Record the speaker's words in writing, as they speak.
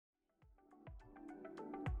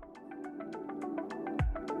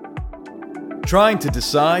Trying to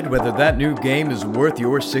decide whether that new game is worth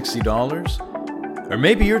your $60? Or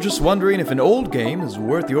maybe you're just wondering if an old game is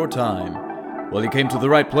worth your time. Well, you came to the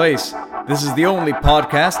right place. This is the only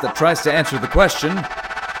podcast that tries to answer the question,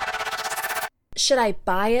 should I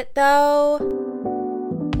buy it though?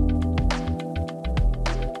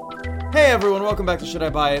 Hey everyone, welcome back to Should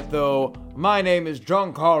I Buy It Though? My name is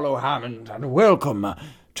Giancarlo Hammond, and welcome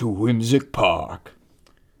to Whimsic Park.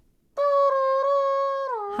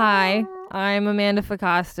 Hi, I'm Amanda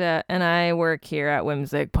Ficasta, and I work here at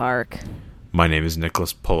Whimsic Park. My name is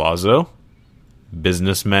Nicholas Palazzo,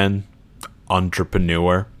 businessman,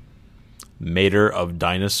 entrepreneur, mater of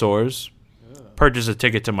dinosaurs. Purchase a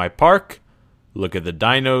ticket to my park, look at the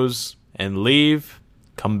dinos, and leave.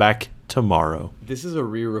 Come back tomorrow. This is a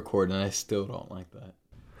re-record, and I still don't like that.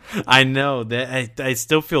 I know that I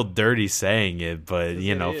still feel dirty saying it, but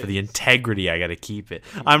you know, for the integrity, I got to keep it.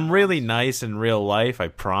 I'm really nice in real life, I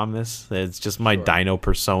promise. It's just my dino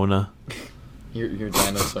persona. Your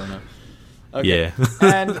dino persona. Okay.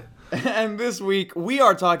 Yeah. and this week we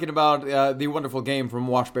are talking about the wonderful game from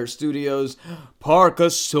Washbear Studios,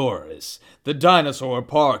 Parkasaurus, the dinosaur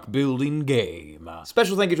park building game.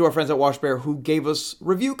 Special thank you to our friends at Washbear who gave us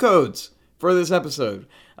review codes for this episode.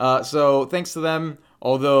 So thanks to them.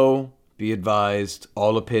 Although, be advised,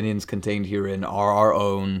 all opinions contained herein are our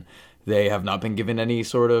own. They have not been given any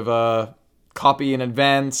sort of copy in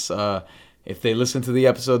advance. If they listen to the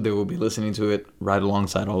episode, they will be listening to it right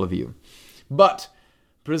alongside all of you. But,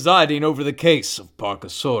 presiding over the case of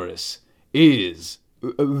Parkasaurus is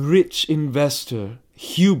a rich investor,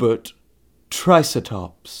 Hubert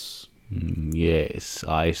Triceratops. Yes,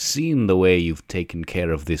 I've seen the way you've taken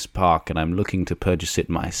care of this park, and I'm looking to purchase it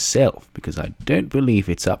myself, because I don't believe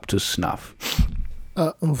it's up to snuff.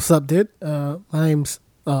 What's up, dude? My name's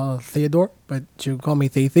Theodore, but you can call me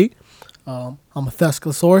Thee. I'm a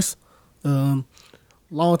Thescosaurus.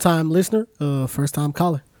 Long-time listener, first-time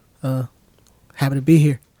caller. Happy to be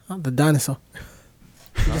here. I'm the dinosaur.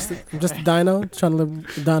 I'm just a dino, trying to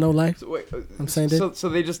live the dino life. So, wait, I'm saying, dude. So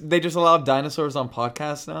they just allow dinosaurs on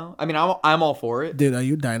podcasts now? I mean, I'm all for it. Dude, are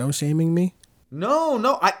you dino shaming me?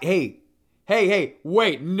 No. Hey,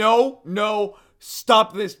 wait, no,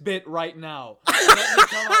 stop this bit right now. Let me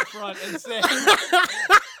come out front and say,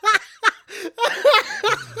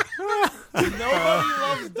 nobody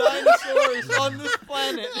loves dinosaurs on this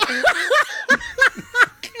planet.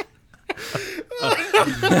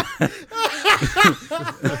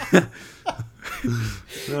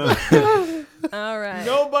 All right.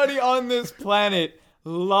 Nobody on this planet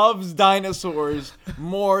loves dinosaurs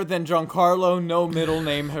more than Giancarlo No Middle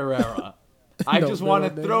Name Herrera. I just want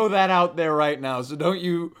to throw that out there right now, so don't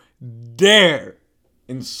you dare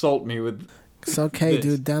insult me with It's okay, this.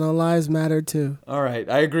 dude. Dino lives matter too. All right,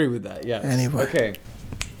 I agree with that, yes. Anyway. Okay,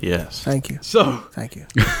 Yes. Thank you. so Thank you.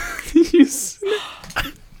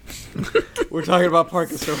 we're talking about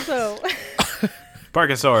Parkasaurus. So,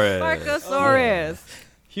 Parkasaurus. Parkasaurus.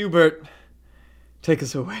 Hubert, take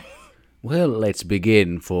us away. Well, let's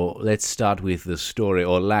begin. Let's start with the story,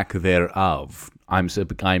 or lack thereof. I'm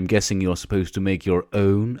guessing you're supposed to make your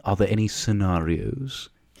own. Are there any scenarios?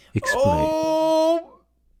 Explain. Oh,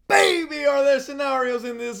 baby, are there scenarios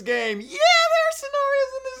in this game? Yeah, there are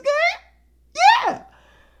scenarios in this game. Yeah.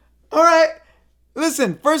 All right.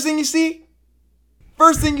 Listen, first thing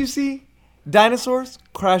you see, dinosaurs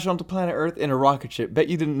crash onto planet Earth in a rocket ship. Bet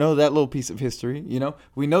you didn't know that little piece of history, you know?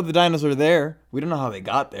 We know the dinosaurs are there. We don't know how they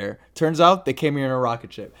got there. Turns out they came here in a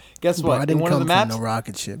rocket ship. Guess what? Bro, I didn't in one come of the maps, from no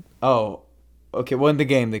rocket ship. Oh, okay. Well, in the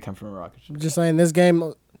game, they come from a rocket ship. I'm just saying, this game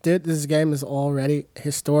is already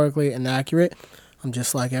historically inaccurate. I'm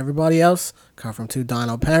just like everybody else. Come from two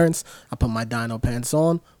dino parents. I put my dino pants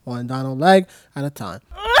on, one dino leg at a time.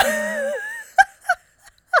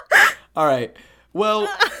 All right. Well,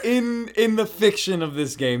 in the fiction of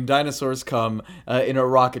this game, dinosaurs come in a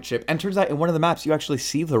rocket ship. And turns out in one of the maps, you actually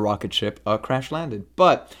see the rocket ship crash landed.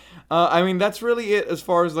 But, I mean, that's really it as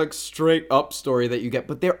far as, like, straight up story that you get.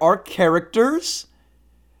 But there are characters.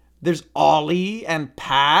 There's Ollie and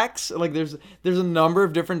Pax. Like, there's a number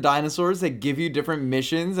of different dinosaurs that give you different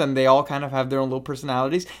missions. And they all kind of have their own little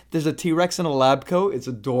personalities. There's a T-Rex in a lab coat. It's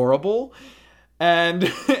adorable.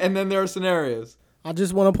 And then there are scenarios. I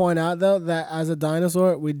just want to point out, though, that as a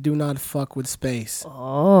dinosaur, we do not fuck with space.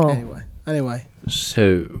 Oh. Anyway.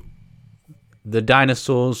 So, the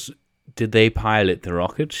dinosaurs, did they pilot the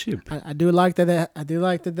rocket ship? I do like that.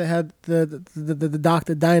 They had the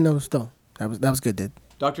Dr. Dinos, though. That was good, dude.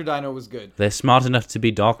 Dr. Dino was good. They're smart enough to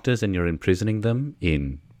be doctors, and you're imprisoning them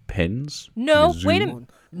in pens? No, In a zoo? wait a minute.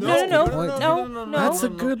 No. That's a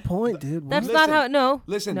good point, dude. That's What? not how. No.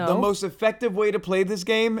 Listen, no. the most effective way to play this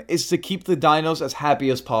game is to keep the dinos as happy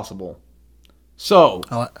as possible. So,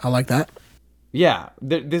 I like that. yeah,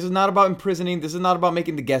 this is not about imprisoning. This is not about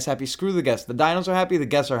making the guests happy. Screw the guests. The dinos are happy, the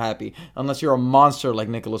guests are happy. Unless you're a monster like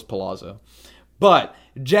Nicholas Palazzo. But,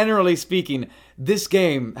 generally speaking, this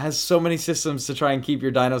game has so many systems to try and keep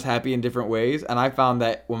your dinos happy in different ways. And I found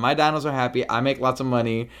that when my dinos are happy, I make lots of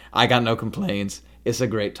money. I got no complaints. It's a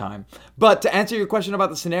great time. But to answer your question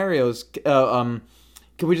about the scenarios, can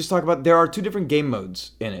we just talk about, there are 2 different game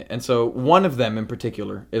modes in it. And so one of them in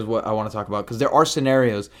particular is what I want to talk about. Because there are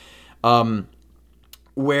scenarios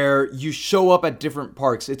where you show up at different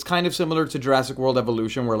parks. It's kind of similar to Jurassic World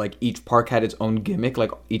Evolution, where like each park had its own gimmick,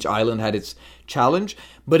 like each island had its challenge.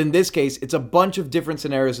 But in this case, it's a bunch of different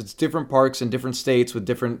scenarios. It's different parks in different states with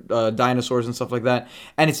different dinosaurs and stuff like that.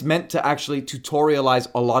 And it's meant to actually tutorialize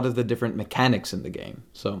a lot of the different mechanics in the game.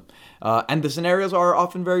 So, and the scenarios are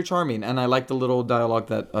often very charming. And I like the little dialogue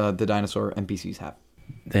that the dinosaur NPCs have.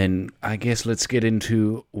 Then I guess let's get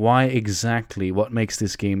into what makes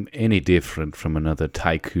this game any different from another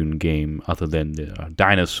tycoon game other than there are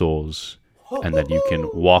dinosaurs and that you can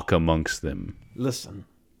walk amongst them. Listen,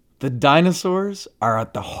 the dinosaurs are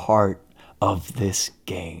at the heart of this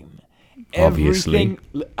game. Obviously.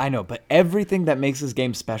 I know, but everything that makes this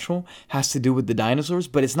game special has to do with the dinosaurs,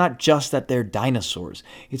 but it's not just that they're dinosaurs.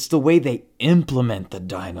 It's the way they implement the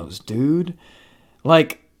dinos, dude.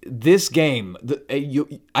 Like, this game,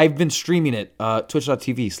 I've been streaming it,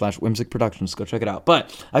 twitch.tv/Whimsic Productions. Go check it out.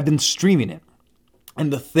 But I've been streaming it.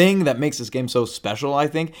 And the thing that makes this game so special, I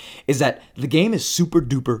think, is that the game is super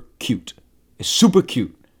duper cute. It's super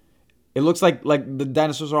cute. It looks like the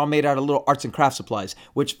dinosaurs are all made out of little arts and craft supplies.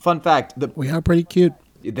 Which, fun fact, We are pretty cute.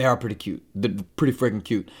 they are pretty cute. They're pretty freaking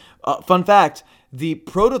cute. Fun fact, the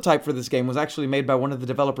prototype for this game was actually made by one of the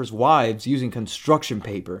developers' wives using construction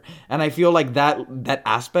paper. And I feel like that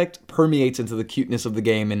aspect permeates into the cuteness of the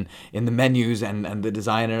game and in the menus and the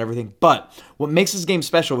design and everything. But what makes this game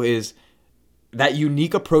special is that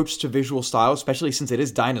unique approach to visual style, especially since it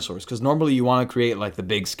is dinosaurs. Because normally you want to create like the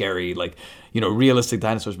big, scary, like, realistic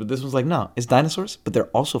dinosaurs. But this one's like, no, it's dinosaurs, but they're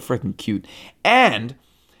also freaking cute. And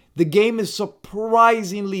the game is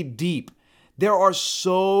surprisingly deep. There are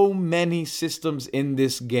so many systems in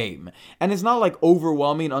this game. And it's not like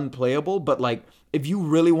overwhelming, unplayable, but like if you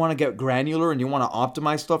really want to get granular and you want to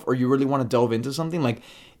optimize stuff or you really want to delve into something, like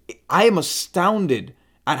I am astounded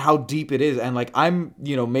at how deep it is. And like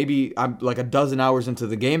maybe I'm like a dozen hours into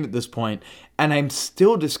the game at this point and I'm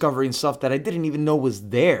still discovering stuff that I didn't even know was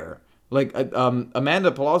there. Like,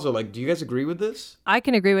 Amanda Palazzo, like, do you guys agree with this? I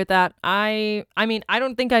can agree with that. I mean, I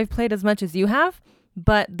don't think I've played as much as you have,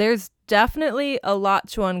 but there's definitely a lot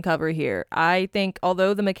to uncover here. I think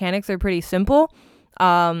although the mechanics are pretty simple,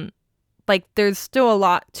 there's still a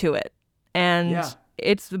lot to it. And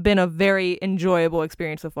it's been a very enjoyable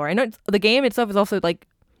experience so far. I know the game itself is also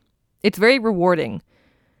it's very rewarding.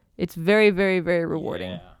 It's very, very, very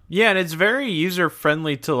rewarding. Yeah, and it's very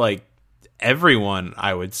user-friendly to, everyone,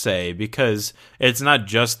 I would say, because it's not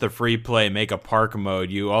just the free play make a park mode.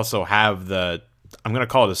 You also have I'm going to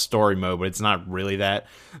call it a story mode, but it's not really that.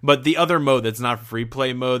 But the other mode that's not free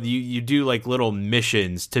play mode, you do little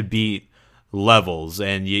missions to beat levels,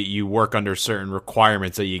 and you work under certain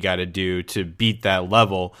requirements that you got to do to beat that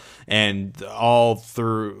level. And all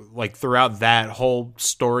throughout that whole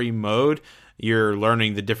story mode, you're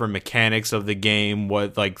learning the different mechanics of the game,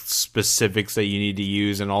 what specifics that you need to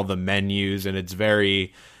use and all the menus. And it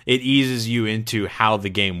eases you into how the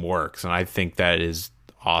game works. And I think that is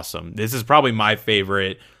awesome. This is probably my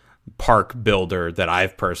favorite park builder that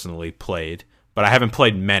I've personally played, but I haven't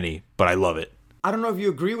played many, but I love it. I don't know if you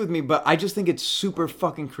agree with me, but I just think it's super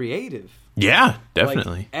fucking creative. Yeah,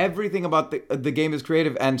 definitely. Everything about the game is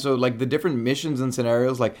creative, and so the different missions and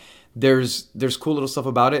scenarios, there's cool little stuff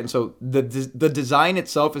about it, and so the design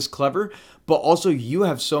itself is clever, but also you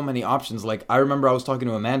have so many options. I remember I was talking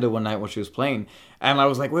to Amanda one night while she was playing, and I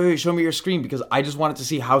was like, wait, show me your screen, because I just wanted to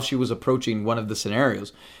see how she was approaching one of the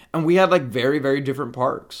scenarios, and we had very, very different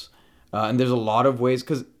parks, and there's a lot of ways,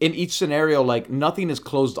 because in each scenario, nothing is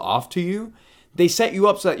closed off to you. They set you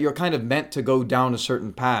up so that you're kind of meant to go down a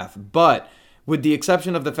certain path, but with the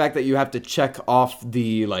exception of the fact that you have to check off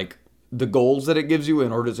the goals that it gives you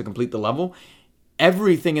in order to complete the level,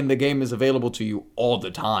 everything in the game is available to you all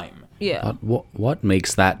the time. Yeah. But what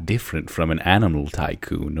makes that different from an Animal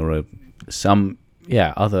Tycoon or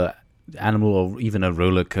other animal, or even a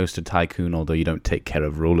roller coaster tycoon? Although you don't take care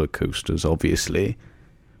of roller coasters, obviously.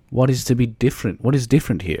 What is to be different? What is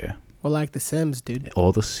different here? Well, like The Sims, dude.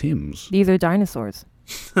 Or The Sims. These are dinosaurs.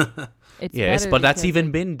 It's Yes, better but that's because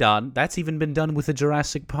even been done. That's even been done with the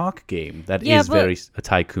Jurassic Park game. That is Yeah, but- very a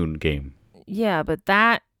tycoon game. Yeah, but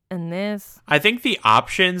that and this. I think the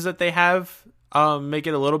options that they have make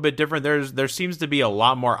it a little bit different. There seems to be a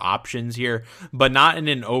lot more options here, but not in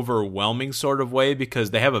an overwhelming sort of way,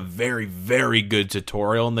 because they have a very, very good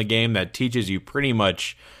tutorial in the game that teaches you pretty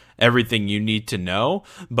much everything you need to know,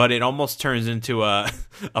 but it almost turns into a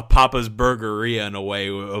Papa's Burgeria in a way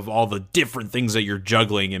of all the different things that you're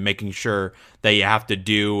juggling and making sure that you have to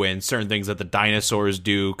do, and certain things that the dinosaurs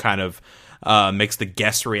do kind of makes the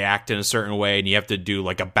guests react in a certain way, and you have to do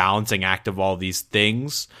like a balancing act of all these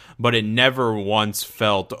things, but it never once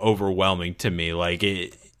felt overwhelming to me. Like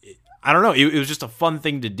I don't know, it was just a fun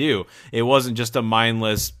thing to do. It wasn't just a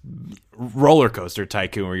mindless roller coaster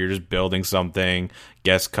tycoon where you're just building something,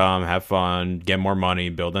 guests come, have fun, get more money,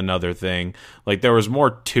 build another thing. Like there was more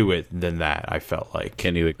to it than that, I felt like.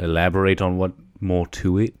 Can you elaborate on what more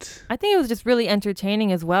to it? I think it was just really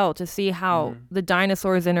entertaining as well to see how the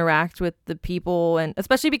dinosaurs interact with the people, and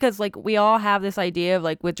especially because like we all have this idea of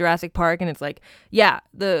like with Jurassic Park, and it's like, yeah,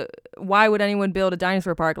 why would anyone build a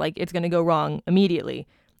dinosaur park? Like it's going to go wrong immediately.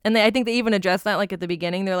 And I think they even addressed that like at the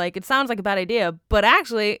beginning. They're like, it sounds like a bad idea, but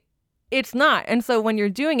actually it's not. And so when you're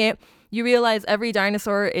doing it, you realize every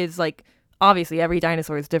dinosaur is like, obviously every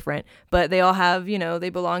dinosaur is different, but they all have, they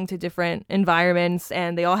belong to different environments,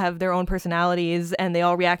 and they all have their own personalities, and they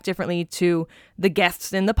all react differently to the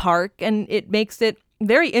guests in the park. And it makes it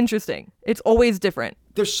very interesting. It's always different.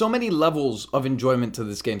 There's so many levels of enjoyment to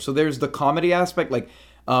this game. So there's the comedy aspect, like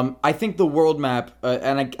I think the world map,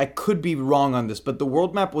 and I could be wrong on this, but the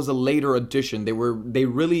world map was a later addition. They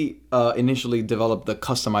really initially developed the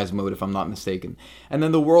customized mode, if I'm not mistaken, and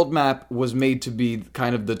then the world map was made to be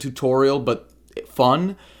kind of the tutorial, but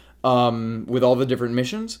fun, with all the different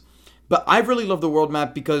missions. But I really love the world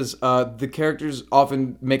map because the characters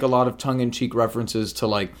often make a lot of tongue-in-cheek references to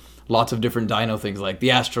like lots of different dino things, like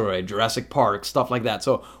the asteroid, Jurassic Park, stuff like that.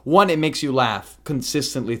 So one, it makes you laugh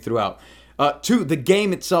consistently throughout. Two, the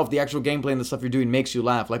game itself, the actual gameplay and the stuff you're doing makes you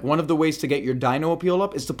laugh. Like, one of the ways to get your dino appeal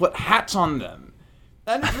up is to put hats on them.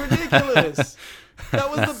 That is ridiculous. That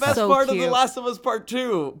was the best So part of cute. The Last of Us Part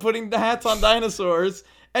 2, putting the hats on dinosaurs.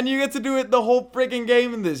 And you get to do it the whole freaking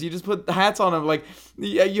game in this. You just put the hats on them. Like,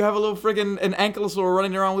 you have a little freaking an ankylosaur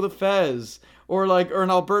running around with a fez. Or an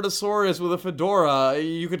Albertosaurus with a fedora.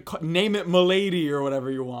 You could name it Milady or whatever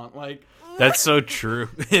you want. Like... That's so true.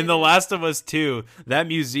 In The Last of Us 2, that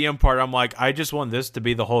museum part, I'm like, I just want this to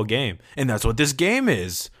be the whole game. And that's what this game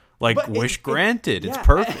is. Like, But wish granted. It's yeah,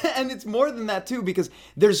 perfect. And it's more than that, too, because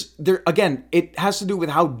again, it has to do with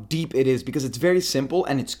how deep it is, because it's very simple,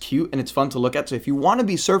 and it's cute, and it's fun to look at. So if you want to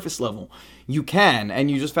be surface level, you can,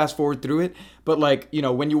 and you just fast forward through it. But, like,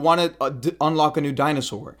 when you want to unlock a new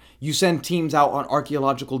dinosaur, you send teams out on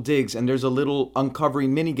archaeological digs, and there's a little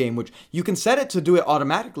uncovering minigame, which you can set it to do it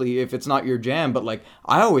automatically if it's not your jam. But, like,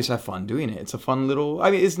 I always have fun doing it. It's a fun little...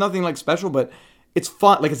 I mean, it's nothing, like, special, but it's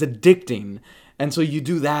fun. Like, it's addicting. And so you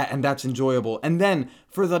do that, and that's enjoyable. And then,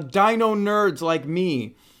 for the dino nerds like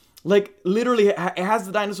me, like, literally, it has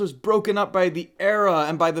the dinosaurs broken up by the era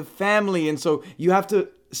and by the family. And so you have to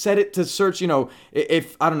set it to search, if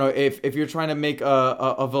you're trying to make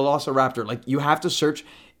a velociraptor, like, you have to search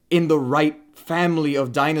in the right family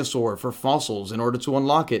of dinosaur for fossils in order to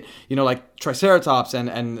unlock it. Like Triceratops and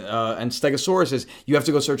Stegosauruses, you have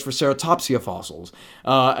to go search for Ceratopsia fossils.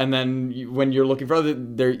 And then when you're looking for other,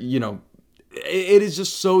 it is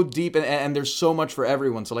just so deep, and there's so much for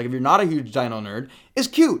everyone. So, like, if you're not a huge dino nerd, it's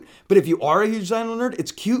cute. But if you are a huge dino nerd,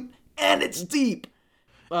 it's cute and it's deep.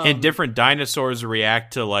 And different dinosaurs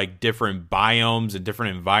react to like different biomes and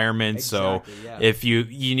different environments. Exactly, So yeah. if you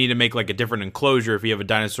need to make like a different enclosure, if you have a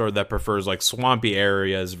dinosaur that prefers like swampy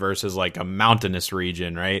areas versus like a mountainous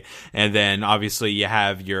region, right? And then obviously you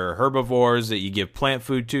have your herbivores that you give plant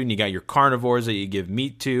food to, and you got your carnivores that you give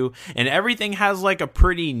meat to, and everything has like a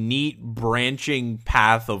pretty neat branching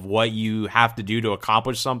path of what you have to do to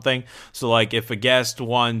accomplish something. So like if a guest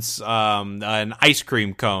wants an ice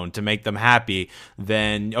cream cone to make them happy,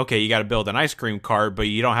 then okay, you got to build an ice cream cart, but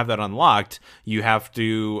you don't have that unlocked. You have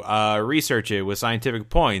to research it with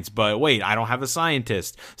scientific points. But wait, I don't have a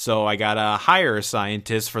scientist, so I got to hire a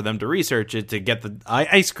scientist for them to research it to get the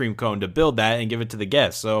ice cream cone to build that and give it to the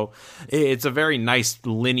guests. So it's a very nice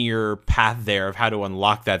linear path there of how to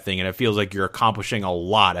unlock that thing, and it feels like you're accomplishing a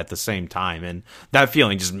lot at the same time. And that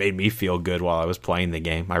feeling just made me feel good while I was playing the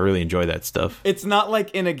game. I really enjoy that stuff. It's not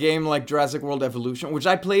like in a game like Jurassic World Evolution, which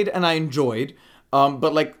I played and I enjoyed.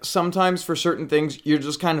 But like sometimes for certain things, you're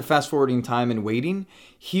just kind of fast forwarding time and waiting.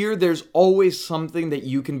 Here, there's always something that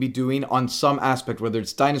you can be doing on some aspect, whether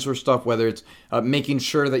it's dinosaur stuff, whether it's making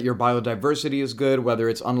sure that your biodiversity is good, whether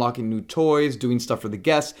it's unlocking new toys, doing stuff for the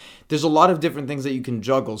guests. There's a lot of different things that you can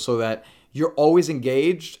juggle so that you're always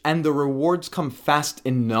engaged and the rewards come fast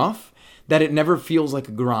enough that it never feels like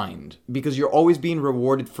a grind, because you're always being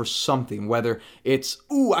rewarded for something, whether it's,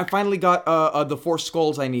 ooh, I finally got the 4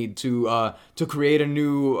 skulls I need to create a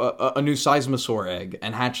new seismosaur egg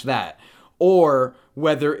and hatch that, or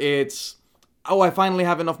whether it's, oh, I finally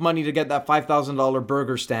have enough money to get that $5,000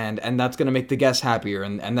 burger stand and that's going to make the guests happier,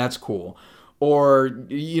 and that's cool. Or,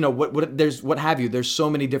 you know, what have you. There's so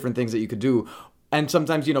many different things that you could do. And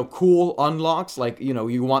sometimes, you know, cool unlocks, like, you know,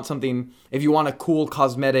 you want something, if you want a cool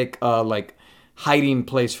cosmetic, like, hiding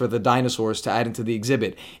place for the dinosaurs to add into the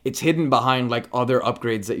exhibit, it's hidden behind, like, other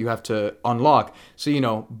upgrades that you have to unlock. So, you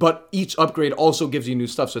know, but each upgrade also gives you new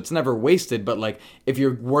stuff, so it's never wasted. But, like, if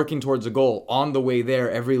you're working towards a goal, on the way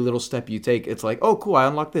there, every little step you take, it's like, oh, cool, I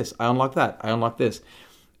unlocked this, I unlocked that, I unlocked this.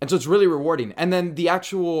 And so it's really rewarding. And then the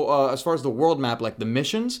actual, as far as the world map, like the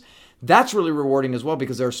missions, that's really rewarding as well,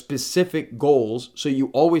 because there are specific goals, so you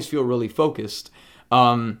always feel really focused.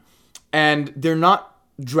 And they're not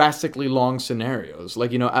drastically long scenarios.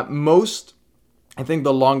 Like, you know, at most, I think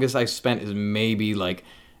the longest I spent is maybe like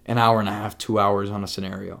an hour and a half, 2 hours on a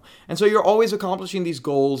scenario. And so you're always accomplishing these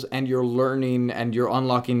goals, and you're learning, and you're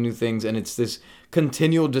unlocking new things, and it's this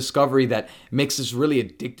continual discovery that makes this really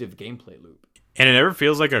addictive gameplay loop. And it never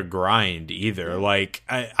feels like a grind either. Like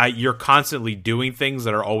you're constantly doing things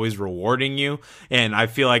that are always rewarding you. And I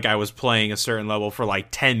feel like I was playing a certain level for like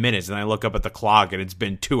 10 minutes, and I look up at the clock and it's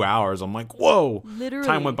been 2 hours. I'm like, whoa, Literally.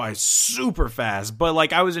 Time went by super fast. But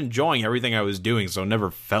like I was enjoying everything I was doing, so it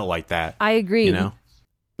never felt like that. I agree. You know?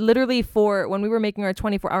 Literally, for when we were making our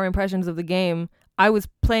 24-hour impressions of the game, I was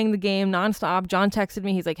playing the game nonstop. John texted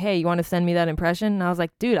me. He's like, hey, you want to send me that impression? And I was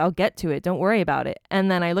like, dude, I'll get to it. Don't worry about it.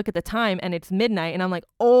 And then I look at the time and it's midnight and I'm like,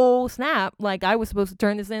 oh, snap. Like I was supposed to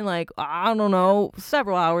turn this in like, I don't know,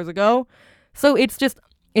 several hours ago. So it's just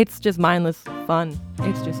mindless fun.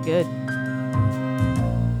 It's just good.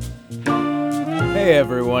 Hey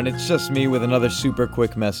everyone, it's just me with another super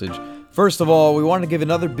quick message. First of all, we want to give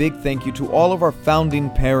another big thank you to all of our founding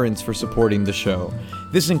parents for supporting the show.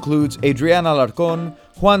 This includes Adriana Alarcon,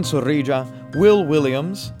 Juan Zorrilla, Will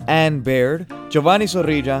Williams, Ann Baird, Giovanni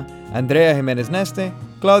Zorrilla, Andrea Jimenez Neste,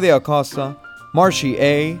 Claudia Acosta, Marcy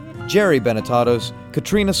A., Jerry Benetatos,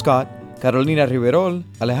 Katrina Scott, Carolina Riverol,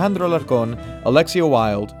 Alejandro Alarcon, Alexia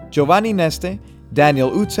Wild, Giovanni Neste,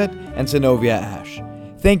 Daniel Utzet, and Zenobia Ash.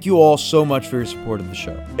 Thank you all so much for your support of the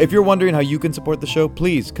show. If you're wondering how you can support the show,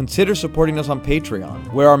 please consider supporting us on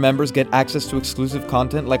Patreon, where our members get access to exclusive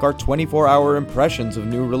content like our 24-hour impressions of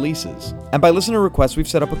new releases. And by listener request, we've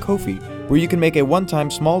set up a Ko-fi, where you can make a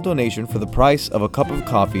one-time small donation for the price of a cup of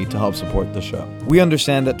coffee to help support the show. We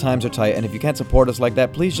understand that times are tight, and if you can't support us like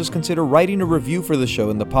that, please just consider writing a review for the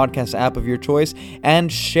show in the podcast app of your choice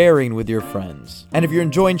and sharing with your friends. And if you're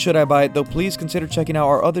enjoying Should I Buy It, though, please consider checking out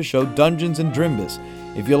our other show, Dungeons and Drimbus.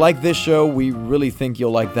 If you like this show, we really think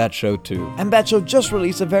you'll like that show too. And that show just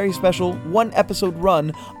released a very special 1-episode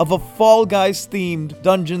run of a Fall Guys themed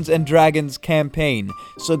Dungeons and Dragons campaign.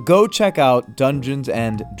 So go check out Dungeons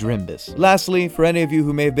and Drimbus. Lastly, for any of you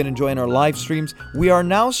who may have been enjoying our live streams, we are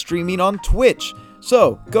now streaming on Twitch.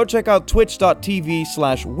 So go check out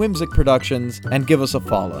twitch.tv/Whimsic Productions and give us a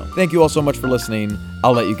follow. Thank you all so much for listening.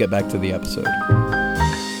 I'll let you get back to the episode.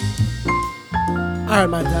 Alright,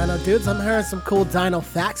 my dino dudes, I'm hearing some cool dino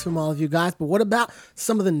facts from all of you guys, but what about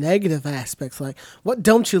some of the negative aspects? Like, what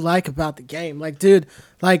don't you like about the game? Like, dude,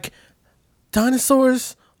 like,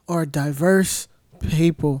 dinosaurs are a diverse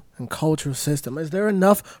people and cultural system. Is there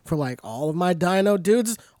enough for, like, all of my dino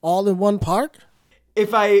dudes all in one park? Here's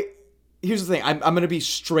the thing, I'm going to be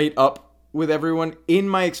straight up with everyone. In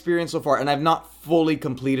my experience so far, and I've not fully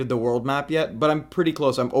completed the world map yet, but I'm pretty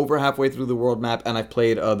close. I'm over halfway through the world map, and I've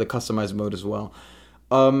played the customized mode as well.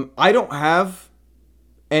 I don't have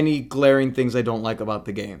any glaring things I don't like about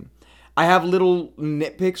the game. I have little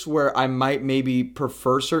nitpicks where I might maybe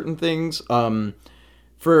prefer certain things.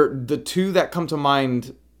 For the two that come to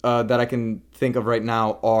mind that I can think of right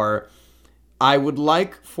now are, I would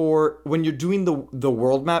like for, when you're doing the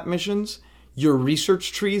world map missions, your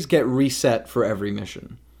research trees get reset for every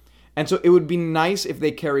mission. And so it would be nice if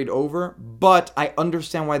they carried over, but I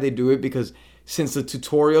understand why they do it, because since the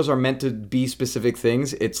tutorials are meant to be specific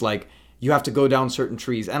things, it's like you have to go down certain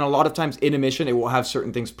trees. And a lot of times in a mission, it will have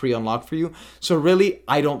certain things pre-unlocked for you. So really,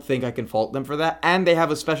 I don't think I can fault them for that. And they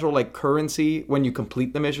have a special like currency when you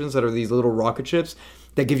complete the missions that are these little rocket ships.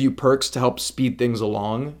 that give you perks to help speed things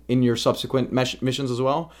along in your subsequent missions as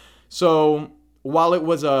well. So while it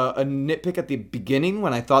was a nitpick at the beginning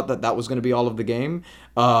when I thought that was going to be all of the game,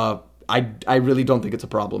 I really don't think it's a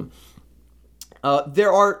problem.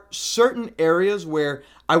 There are certain areas where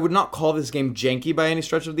I would not call this game janky by any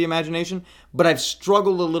stretch of the imagination, but I've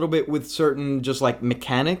struggled a little bit with certain just like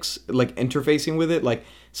mechanics, like interfacing with it. Like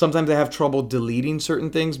sometimes I have trouble deleting certain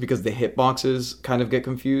things because the hitboxes kind of get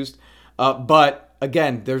confused. But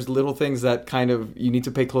again, there's little things that kind of you need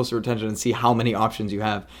to pay closer attention and see how many options you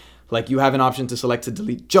have. Like you have an option to select to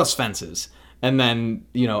delete just fences. And then,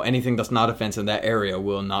 anything that's not a fence in that area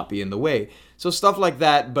will not be in the way. So stuff like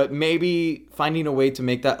that, but maybe finding a way to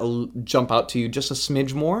make that jump out to you just a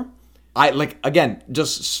smidge more. Again,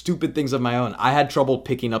 just stupid things of my own. I had trouble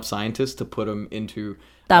picking up scientists to put them into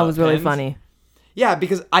That was really pens. funny. Yeah,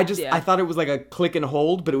 because I thought it was like a click and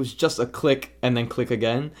hold, but it was just a click and then click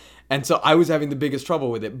again. And so I was having the biggest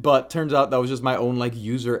trouble with it. But turns out that was just my own like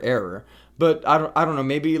user error. But I don't know,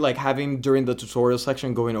 maybe like having during the tutorial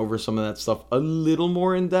section going over some of that stuff a little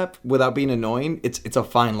more in depth without being annoying, it's a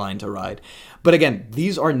fine line to ride. But again,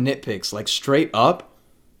 these are nitpicks, like straight up.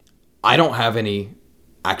 I don't have any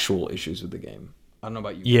actual issues with the game. I don't know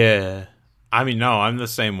about you. Yeah. I mean, no, I'm the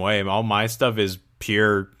same way. All my stuff is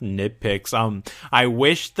pure nitpicks. I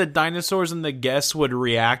wish the dinosaurs and the guests would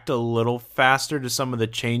react a little faster to some of the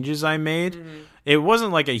changes I made. Mm-hmm. It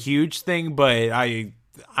wasn't like a huge thing, but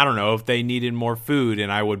I don't know if they needed more food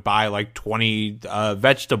and I would buy like 20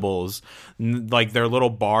 vegetables, like their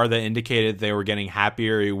little bar that indicated they were getting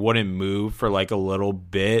happier. It wouldn't move for like a little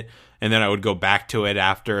bit. And then I would go back to it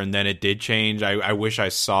after, and then it did change. I wish I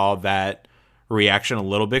saw that reaction a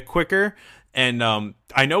little bit quicker. And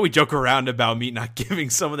I know we joke around about me not giving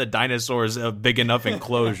some of the dinosaurs a big enough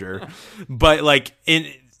enclosure, but like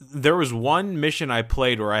there was one mission I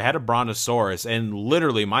played where I had a Brontosaurus, and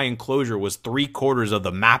literally my enclosure was 3/4 of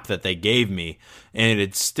the map that they gave me, and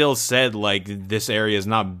it still said like this area is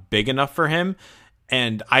not big enough for him.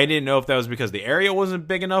 And I didn't know if that was because the area wasn't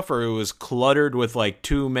big enough or it was cluttered with like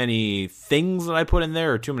too many things that I put in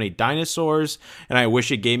there or too many dinosaurs. And I wish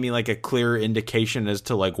it gave me like a clear indication as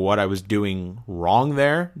to like what I was doing wrong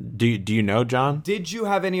there. Do you know, John? Did you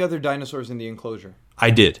have any other dinosaurs in the enclosure? I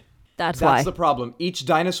did. That's why. That's the problem. Each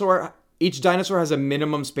dinosaur has a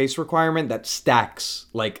minimum space requirement that stacks.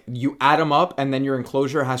 Like you add them up and then your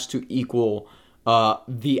enclosure has to equal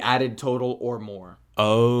the added total or more.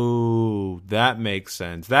 Oh, that makes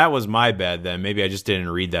sense. That was my bad then. Maybe I just didn't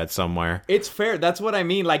read that somewhere. It's fair. That's what I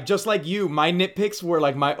mean. Like, just like you, my nitpicks were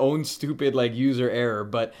like my own stupid like user error.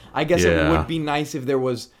 But I guess it would be nice if there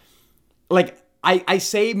was like I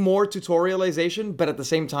say more tutorialization, but at the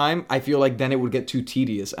same time, I feel like then it would get too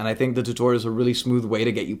tedious. And I think the tutorial is a really smooth way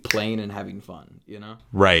to get you playing and having fun, you know?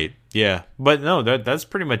 Right. Yeah. But no, that's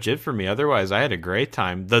pretty much it for me. Otherwise, I had a great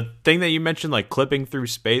time. The thing that you mentioned, like clipping through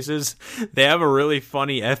spaces, they have a really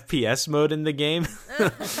funny FPS mode in the game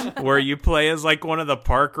where you play as like one of the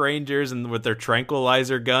park rangers and with their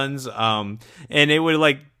tranquilizer guns. And it would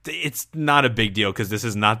like, it's not a big deal because this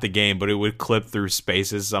is not the game, but it would clip through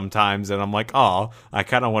spaces sometimes, and I'm like, oh, I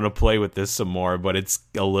kind of want to play with this some more, but it's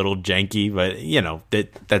a little janky, but you know,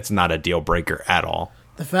 that's not a deal breaker at all.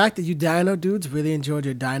 The fact that you dino dudes really enjoyed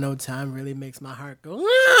your dino time really makes my heart go.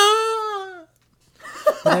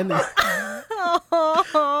 But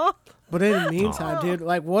in the meantime, dude,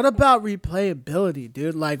 like, what about replayability,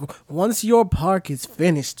 dude? Like, once your park is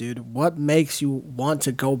finished, dude, what makes you want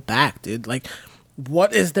to go back, dude? Like,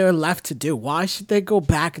 what is there left to do? Why should they go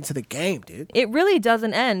back into the game, dude? It really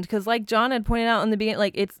doesn't end because, like John had pointed out in the beginning,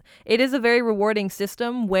 like it is a very rewarding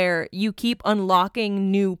system where you keep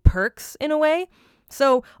unlocking new perks in a way.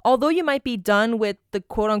 So although you might be done with the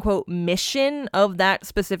quote unquote mission of that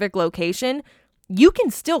specific location, you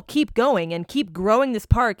can still keep going and keep growing this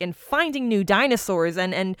park and finding new dinosaurs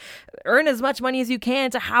and earn as much money as you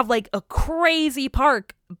can to have like a crazy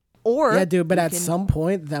park. Or yeah, dude, but at some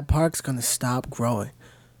point that park's gonna stop growing,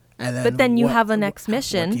 and then but then you have the next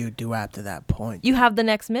mission. What do you do after that point? You have the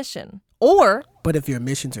next mission, or but if your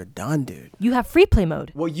missions are done, dude, you have free play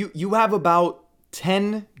mode. Well, you have about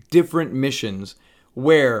 10 different missions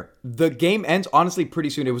where the game ends honestly pretty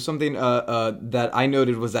soon. It was something that I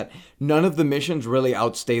noted was that none of the missions really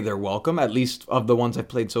outstay their welcome, at least of the ones I've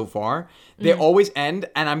played so far. They always end,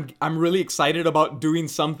 and I'm really excited about doing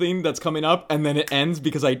something that's coming up, and then it ends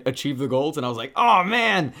because I achieved the goals, and I was like, oh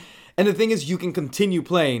man. And the thing is, you can continue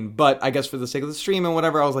playing, but I guess for the sake of the stream and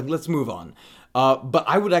whatever, I was like, let's move on. But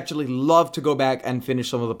I would actually love to go back and finish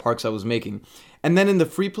some of the parks I was making. And then in the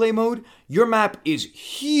free play mode, your map is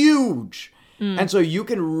huge. And so you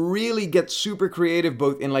can really get super creative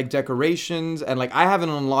both in like decorations and like I haven't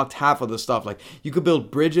unlocked half of the stuff. Like you could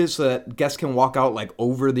build bridges so that guests can walk out like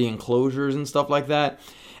over the enclosures and stuff like that.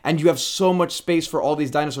 And you have so much space for all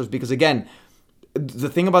these dinosaurs because again, the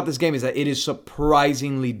thing about this game is that it is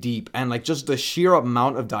surprisingly deep and like just the sheer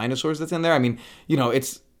amount of dinosaurs that's in there. I mean, you know,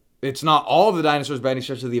 it's not all of the dinosaurs by any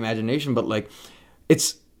stretch of the imagination, but like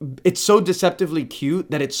it's so deceptively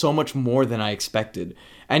cute that it's so much more than I expected.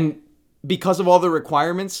 And because of all the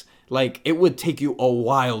requirements, like it would take you a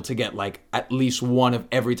while to get like at least one of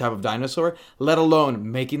every type of dinosaur, let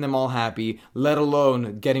alone making them all happy, let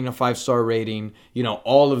alone getting a 5-star rating, you know,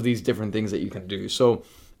 all of these different things that you can do. So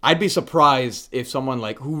I'd be surprised if someone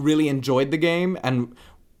like who really enjoyed the game and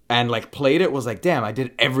like played it was like, damn, I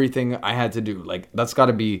did everything I had to do. Like that's got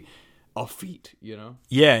to be a feat, you know?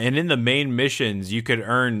 Yeah, and in the main missions, you could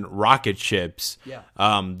earn rocket ships. Yeah.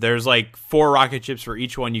 There's like 4 rocket ships for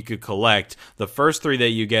each one you could collect. The first 3 that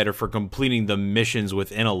you get are for completing the missions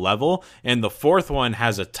within a level, and the 4th one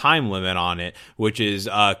has a time limit on it, which is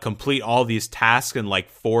complete all these tasks in like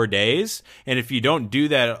 4 days. And if you don't do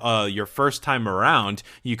that your first time around,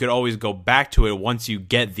 you could always go back to it once you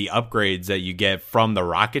get the upgrades that you get from the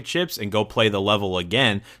rocket ships and go play the level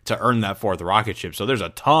again to earn that 4th rocket ship. So there's a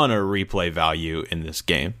ton of replay value in this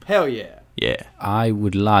game. Hell yeah. Yeah. I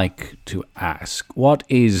would like to ask, what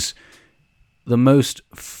is the most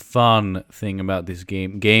fun thing about this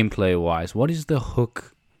game, gameplay-wise? What is the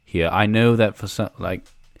hook here? I know that for some, like,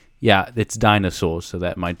 yeah, it's dinosaurs, so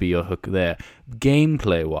that might be your hook there.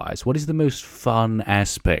 Gameplay-wise, what is the most fun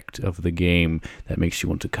aspect of the game that makes you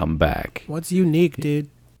want to come back? What's unique, dude?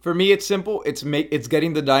 For me, it's simple. It's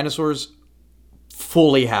getting the dinosaurs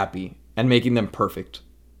fully happy and making them perfect.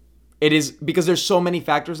 It is because there's so many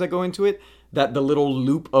factors that go into it that the little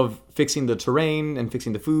loop of fixing the terrain and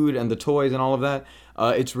fixing the food and the toys and all of that,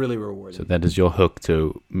 it's really rewarding. So that is your hook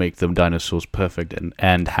to make the dinosaurs perfect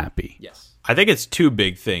and happy. Yes. I think it's 2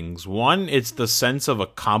 big things. One, it's the sense of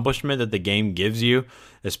accomplishment that the game gives you,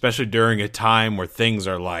 especially during a time where things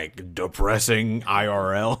are like depressing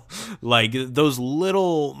IRL. Like those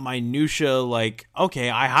little minutia, like, okay,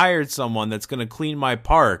 I hired someone that's going to clean my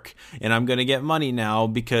park and I'm going to get money now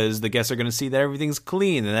because the guests are going to see that everything's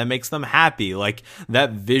clean and that makes them happy. Like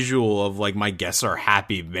that visual of like my guests are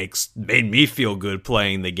happy made me feel good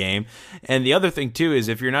playing the game. And the other thing too is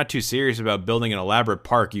if you're not too serious about building an elaborate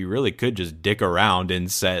park, you really could just dick around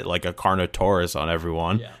and set like a Carnotaurus on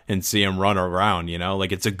everyone and see them run around, you know?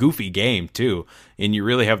 Like it's a goofy game too, and you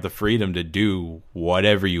really have the freedom to do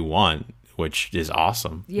whatever you want, which is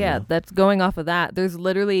awesome. Yeah, you know? that's going off of that. There's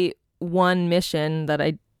literally one mission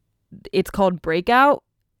it's called Breakout,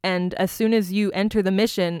 and as soon as you enter the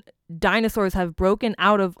mission, dinosaurs have broken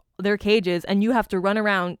out of their cages and you have to run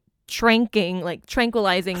around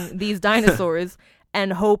tranquilizing these dinosaurs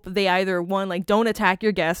and hope they either don't attack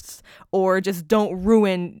your guests or just don't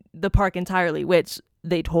ruin the park entirely, which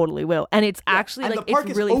they totally will. And it's actually and like the park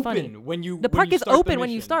it's is really open funny. The park is open when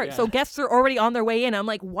you start. Yeah. So guests are already on their way in. I'm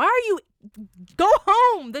like, why are you go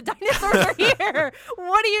home? The dinosaurs are here.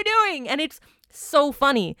 What are you doing? And it's so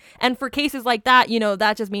funny. And for cases like that, you know,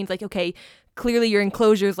 that just means like, okay, clearly your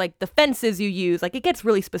enclosures, like the fences you use, like it gets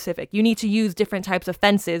really specific. You need to use different types of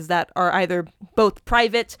fences that are either both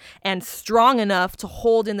private and strong enough to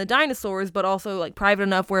hold in the dinosaurs, but also like private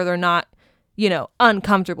enough where they're not, you know,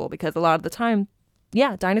 uncomfortable, because a lot of the time,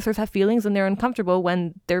 yeah, dinosaurs have feelings and they're uncomfortable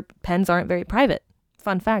when their pens aren't very private.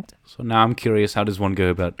 Fun fact. So now I'm curious, how does one go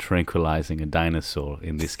about tranquilizing a dinosaur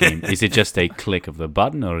in this game? Is it just a click of the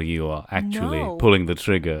button, or you are actually No. pulling the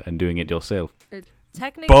trigger and doing it yourself?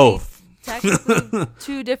 Technically, Both. Technically,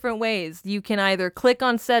 2 different ways. You can either click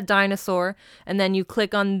on said dinosaur, and then you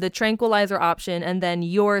click on the tranquilizer option, and then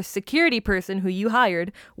your security person who you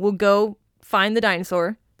hired will go find the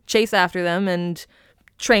dinosaur, chase after them, and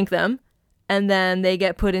trank them. And then they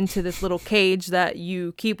get put into this little cage that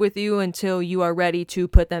you keep with you until you are ready to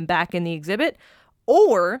put them back in the exhibit.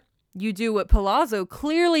 Or you do what Palazzo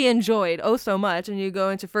clearly enjoyed so much, and you go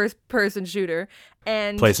into first-person shooter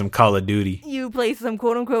and Play some Call of Duty. you play some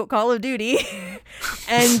quote-unquote Call of Duty,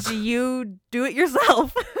 and you do it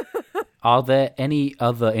yourself. Are there any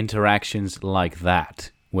other interactions like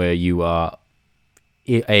that where you are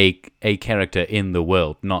a character in the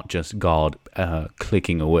world, not just God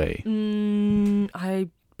clicking away? I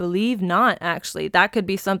believe not, actually. That could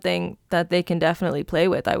be something that they can definitely play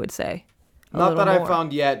with, I would say. Not that I've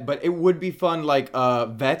found yet, but it would be fun, like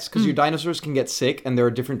vets, because your dinosaurs can get sick, and there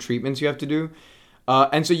are different treatments you have to do.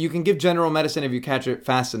 And so you can give general medicine if you catch it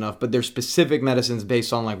fast enough, but there's specific medicines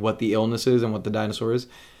based on like what the illness is and what the dinosaur is.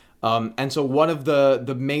 And so one of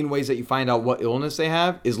the main ways that you find out what illness they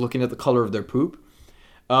have is looking at the color of their poop.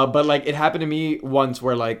 But like it happened to me once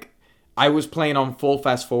where like I was playing on full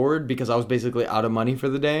fast forward because I was basically out of money for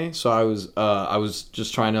the day. So I was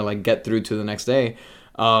just trying to like get through to the next day.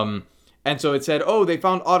 And so it said, oh, they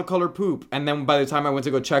found odd color poop. And then by the time I went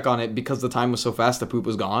to go check on it, because the time was so fast, the poop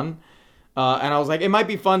was gone. And I was like, it might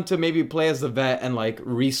be fun to maybe play as the vet and like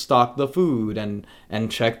restock the food and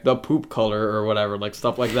check the poop color or whatever, like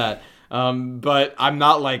stuff like that. But I'm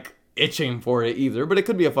not like itching for it either, but it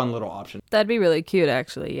could be a fun little option. That'd be really cute,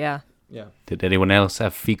 actually. Yeah. Yeah. Did anyone else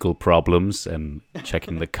have fecal problems and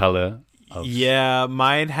checking the color? Yeah,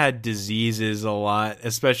 mine had diseases a lot,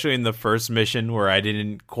 especially in the first mission where I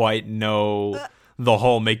didn't quite know the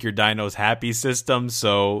whole make your dinos happy system.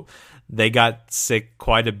 So they got sick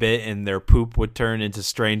quite a bit and their poop would turn into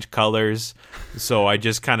strange colors. So I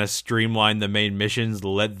just kind of streamlined the main missions,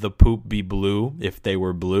 let the poop be blue if they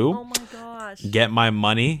were blue. Oh my gosh. Get my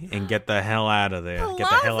money and get the hell out of there. Get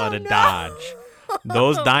the hell out of no. Dodge.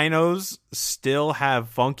 Those dinos still have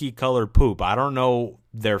funky colored poop. I don't know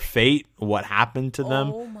their fate, what happened to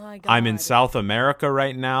them. Oh my god. I'm in South America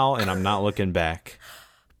right now, and I'm not looking back.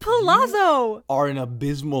 Palazzo! Are an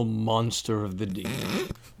abysmal monster of the deep.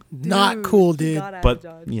 Not cool, dude. But,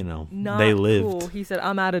 you know, Not they lived. Cool. He said,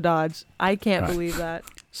 I'm out of Dodge. I can't believe that.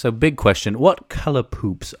 So, big question: what color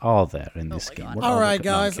poops are there in this game? What All are the right,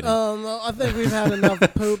 no, I'm guys. kidding. I think we've had enough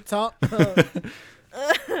poop talk.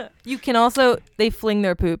 You can also, they fling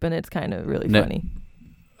their poop and it's kind of really No. funny.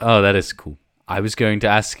 Oh, that is cool. I was going to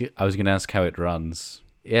ask how it runs.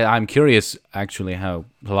 Yeah, I'm curious actually how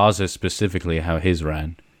Palazzo specifically how his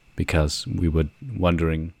ran, because we were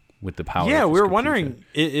wondering with the power. Yeah, of his we were computer. wondering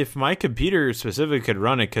if my computer specifically could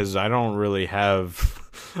run it, because I don't really have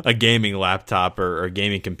a gaming laptop or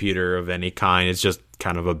gaming computer of any kind. It's just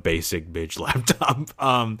kind of a basic bitch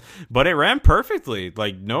laptop. But it ran perfectly.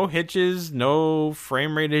 Like, no hitches, no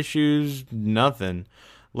frame rate issues, nothing.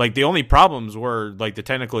 Like, the only problems were, like, the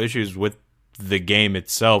technical issues with the game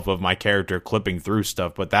itself of my character clipping through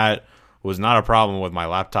stuff, but that was not a problem with my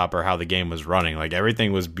laptop or how the game was running. Like,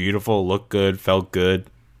 everything was beautiful, looked good, felt good.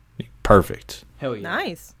 Perfect. Hell yeah.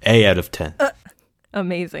 Nice. A out of 10.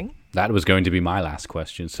 Amazing. That was going to be my last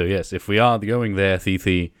question. So yes, if we are going there,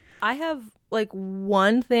 Thithi, I have like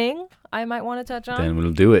one thing I might want to touch on. then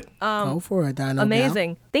we'll do it. Go for it, Dino.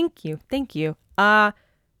 Amazing. Thank you.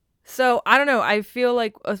 So I don't know. I feel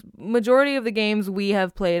like a majority of the games we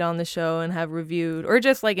have played on the show and have reviewed, or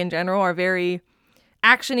just like in general, are very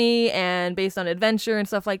actiony and based on adventure and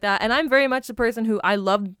stuff like that. And I'm very much the person who I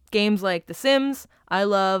love games like The Sims. I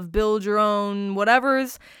love build your own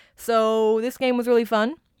whatevers. So this game was really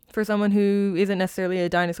fun for someone who isn't necessarily a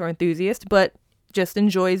dinosaur enthusiast, but just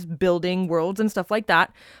enjoys building worlds and stuff like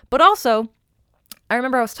that. But also, I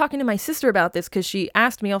remember I was talking to my sister about this because she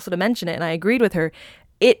asked me also to mention it, and I agreed with her.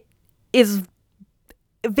 It is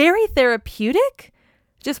very therapeutic,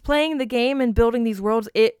 just playing the game and building these worlds.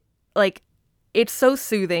 It's so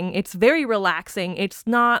soothing. It's very relaxing.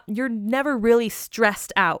 You're never really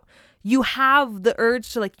stressed out. You have the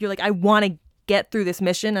urge to you're like, I want to get through this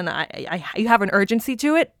mission, and you have an urgency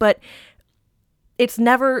to it, but it's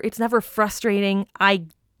never frustrating. I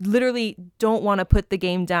literally don't want to put the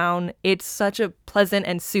game down. It's such a pleasant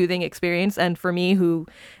and soothing experience. And for me, who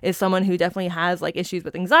is someone who definitely has issues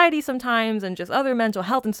with anxiety sometimes and just other mental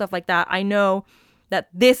health and stuff like that, I know that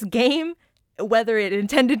this game, whether it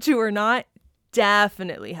intended to or not,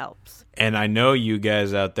 definitely helps. And I know you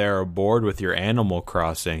guys out there are bored with your Animal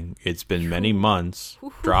Crossing. It's been many months.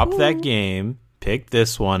 Drop that game. Pick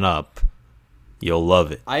this one up. You'll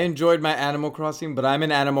love it. I enjoyed my Animal Crossing, but I'm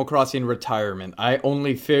in Animal Crossing retirement. I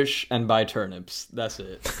only fish and buy turnips. That's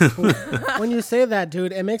it. When you say that,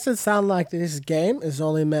 dude, it makes it sound like this game is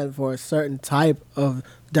only meant for a certain type of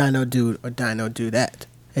dino dude or dino dudette.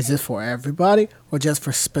 Is this for everybody or just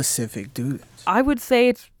for specific dudes? I would say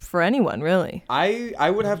it's for anyone, really. I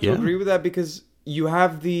would have to Yeah. agree with that because you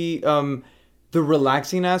have the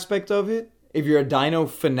relaxing aspect of it. If you're a dino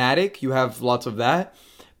fanatic, you have lots of that.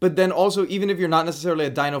 But then also, even if you're not necessarily a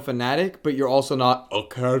dino fanatic, but you're also not a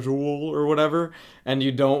casual or whatever, and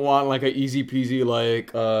you don't want an easy peasy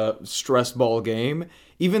stress ball game,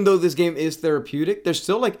 even though this game is therapeutic, there's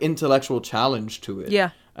still intellectual challenge to it.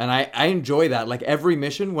 Yeah. And I enjoy that. Every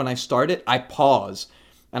mission, when I start it, I pause.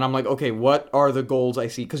 And I'm like, okay, what are the goals I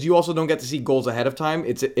see? Because you also don't get to see goals ahead of time.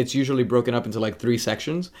 It's usually broken up into 3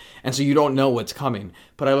 sections. And so you don't know what's coming.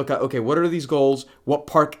 But I look at, okay, what are these goals? What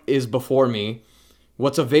park is before me?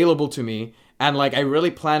 What's available to me? And like I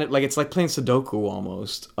really plan it, like it's like playing Sudoku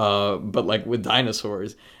almost, but like with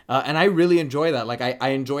dinosaurs. And I really enjoy that. Like I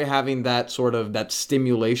enjoy having that sort of that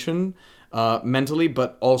stimulation mentally,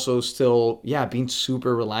 but also still, being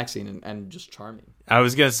super relaxing and just charming. I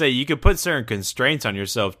was gonna say you could put certain constraints on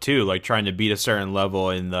yourself too, like trying to beat a certain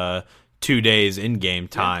level in the 2 days in-game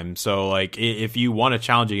time. Yeah. So like if you want a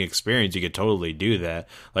challenging experience, you could totally do that.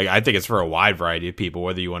 Like I think it's for a wide variety of people,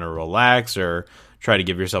 whether you want to relax or try to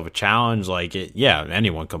give yourself a challenge. Like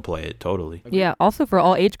anyone can play it totally. Yeah, also for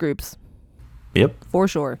all age groups. Yep. For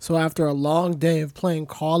sure. So after a long day of playing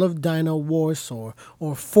Call of Dino Warsaw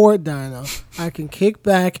or Fort Dino, I can kick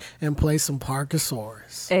back and play some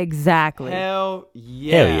Parkasaurus. Exactly. Hell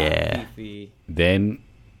yeah. Fifi. Then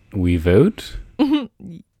we vote.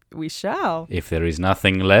 We shall. If there is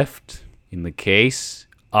nothing left in the case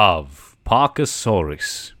of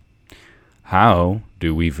Parkasaurus, how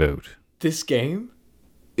do we vote? This game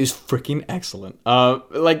is freaking excellent.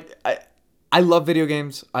 I love video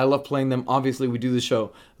games. I love playing them. Obviously, we do the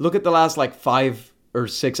show. Look at the last 5 or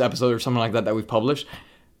 6 episodes or something like that we've published.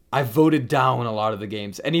 I voted down a lot of the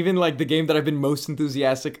games. And even the game that I've been most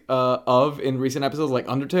enthusiastic of in recent episodes, like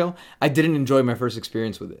Undertale, I didn't enjoy my first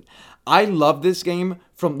experience with it. I love this game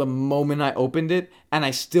from the moment I opened it, and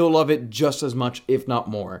I still love it just as much, if not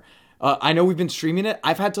more. I know we've been streaming it.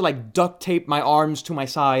 I've had to duct tape my arms to my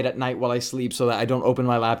side at night while I sleep so that I don't open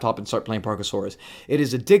my laptop and start playing Parkasaurus. It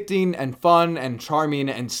is addicting and fun and charming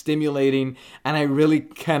and stimulating, and I really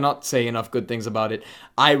cannot say enough good things about it.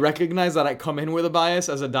 I recognize that I come in with a bias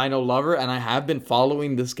as a dino lover, and I have been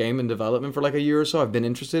following this game in development for a year or so. I've been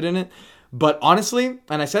interested in it. But honestly,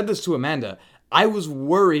 and I said this to Amanda, I was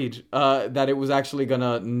worried that it was actually going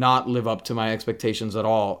to not live up to my expectations at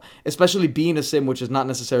all, especially being a sim, which is not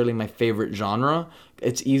necessarily my favorite genre.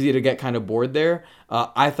 It's easy to get kind of bored there.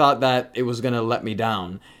 I thought that it was going to let me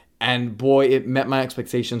down. And boy, it met my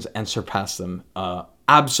expectations and surpassed them.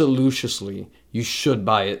 Absolutely. You should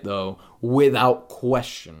buy it, though, without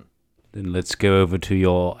question. Then let's go over to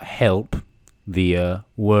your help, the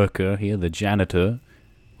worker here, the janitor.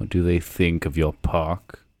 What do they think of your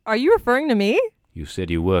park? Are you referring to me? You said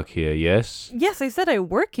you work here, yes? Yes, I said I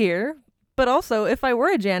work here. But also, if I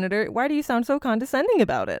were a janitor, why do you sound so condescending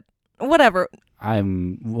about it? Whatever.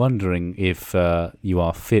 I'm wondering if you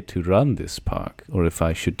are fit to run this park, or if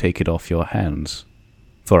I should take it off your hands.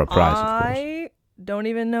 For a price, of course. I don't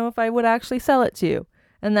even know if I would actually sell it to you.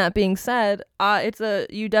 And that being said,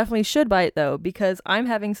 you definitely should buy it, though, because I'm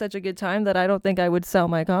having such a good time that I don't think I would sell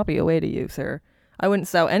my copy away to you, sir. I wouldn't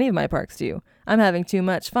sell any of my parks to you. I'm having too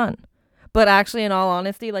much fun. But actually, in all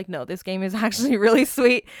honesty, no, this game is actually really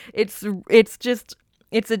sweet. It's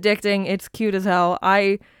addicting. It's cute as hell.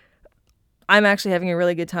 I'm actually having a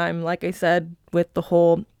really good time, like I said, with the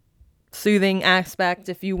whole soothing aspect.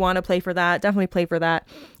 If you want to play for that, definitely play for that.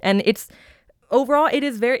 And overall, it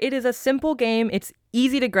is a simple game. It's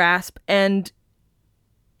easy to grasp, and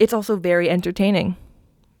it's also very entertaining.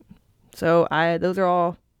 So those are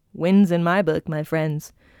all wins in my book, my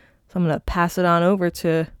friends. So I'm going to pass it on over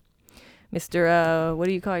to Mr. What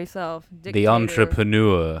do you call yourself? Dictator. The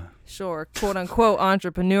entrepreneur. Sure, quote-unquote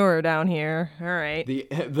entrepreneur down here. All right.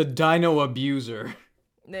 The dino abuser.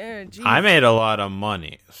 I made a lot of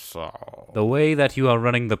money, so... The way that you are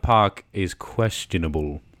running the park is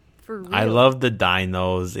questionable. For real. I love the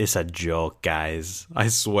dinos. It's a joke, guys. I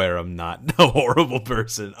swear I'm not a horrible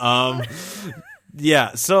person. I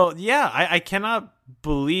cannot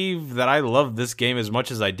believe that I love this game as much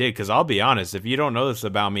as I did, because I'll be honest, if you don't know this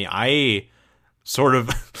about me, I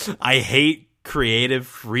hate creative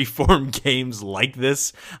freeform games like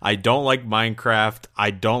this. I don't like Minecraft. I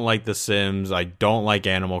don't like The Sims. I don't like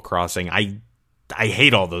Animal Crossing. I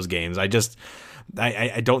hate all those games. I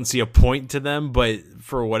don't see a point to them, but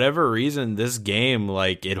for whatever reason, this game,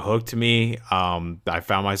 it hooked me. I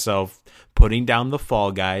found myself putting down the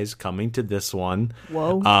Fall Guys, coming to this one.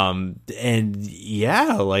 Whoa. And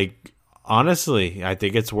yeah, honestly, I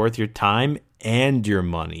think it's worth your time and your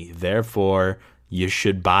money. Therefore, you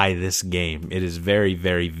should buy this game. It is very,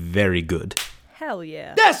 very, very good. Hell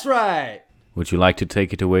yeah. That's right. Would you like to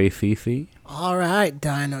take it away, Fifi? All right,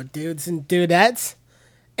 dino dudes and dudettes.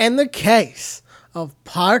 In the case of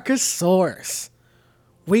Parkasaurus,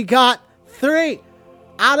 we got 3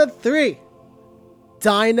 out of 3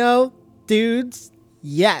 dino dudes.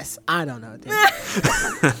 Yes, I don't know, dude.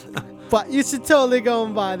 But you should totally go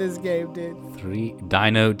and buy this game, dude. 3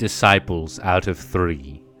 dino disciples out of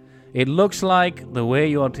 3. It looks like the way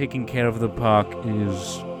you are taking care of the park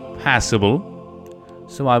is passable.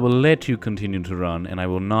 So I will let you continue to run, and I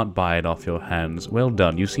will not buy it off your hands. Well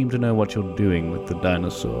done. You seem to know what you're doing with the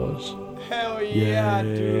dinosaurs. Hell yeah,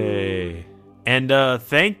 Yay. dude. And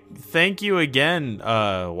thank you again,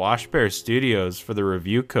 Washbear Studios, for the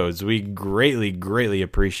review codes. We greatly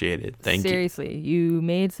appreciate it. Thank you. Seriously, you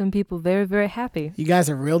made some people very, very happy. You guys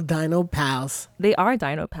are real dino pals. They are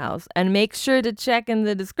Dino Pals. And make sure to check in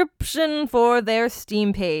the description for their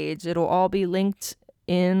Steam page. It'll all be linked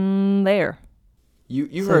in there.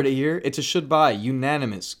 You heard it here. It's a should buy.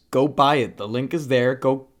 Unanimous. Go buy it. The link is there.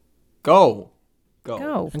 Go. Go.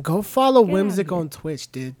 And go follow Get Whimsic out of on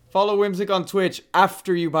Twitch, dude. Follow Whimsic on Twitch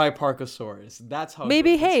after you buy Parkasaurus. That's how.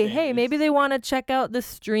 Maybe, good this game hey, is. maybe they want to check out the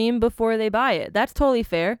stream before they buy it. That's totally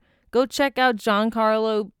fair. Go check out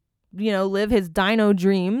Giancarlo, live his dino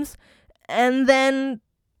dreams, and then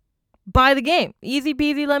buy the game. Easy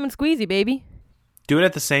peasy lemon squeezy, baby. Do it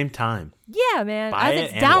at the same time. Yeah, man. Buy As it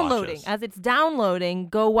it's and downloading, watch us.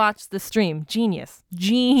 go watch the stream. Genius.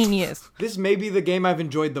 This may be the game I've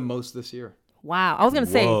enjoyed the most this year. Wow. I was gonna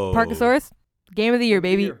say Whoa. Parkasaurus, game of the year,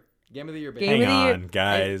 baby. Game of the year, baby. Game Hang of the year. on,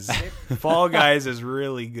 guys. Fall Guys is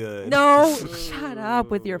really good. No, shut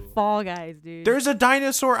up with your Fall Guys, dude. There's a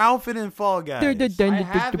dinosaur outfit in Fall Guys. I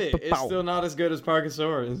have it. It's still not as good as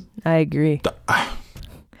Parkasaurus. I agree.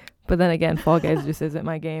 But then again, Fall Guys just isn't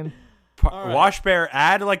my game. right. Washbear,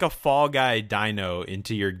 add like a Fall Guy dino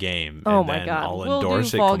into your game. Oh and my then God. I'll We'll do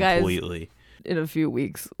endorse it Fall Guys. completely. In a few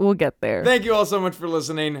weeks, we'll get there. Thank you all so much for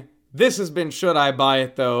listening. This has been Should I Buy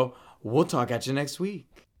It Though? We'll talk at you next week.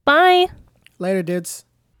 Bye. Later, dudes.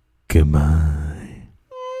 Goodbye.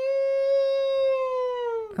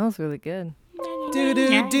 That was really good. Do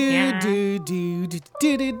do do do do do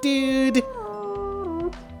do do do.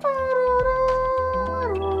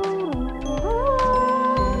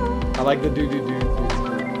 I like the do do do.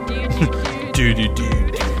 Do do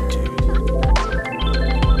do do.